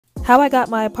How I got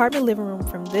my apartment living room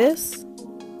from this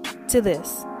to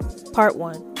this. Part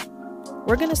 1.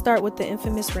 We're going to start with the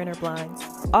infamous renter blinds.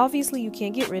 Obviously you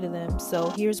can't get rid of them,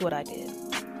 so here's what I did.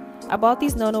 I bought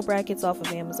these NoNo Brackets off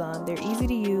of Amazon. They're easy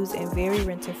to use and very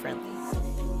renter friendly.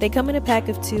 They come in a pack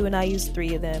of 2 and I used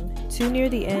 3 of them, 2 near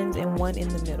the ends and 1 in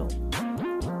the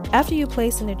middle. After you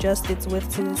place and adjust its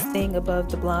width to this thing above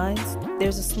the blinds,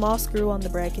 there's a small screw on the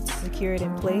bracket to secure it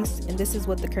in place, and this is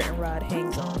what the curtain rod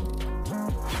hangs on.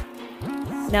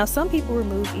 Now some people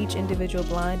remove each individual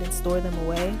blind and store them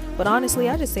away, but honestly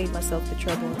I just saved myself the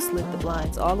trouble and slid the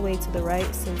blinds all the way to the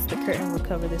right since the curtain would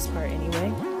cover this part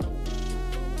anyway.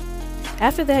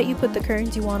 After that you put the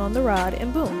curtains you want on the rod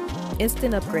and boom,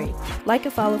 instant upgrade. Like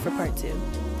and follow for part 2.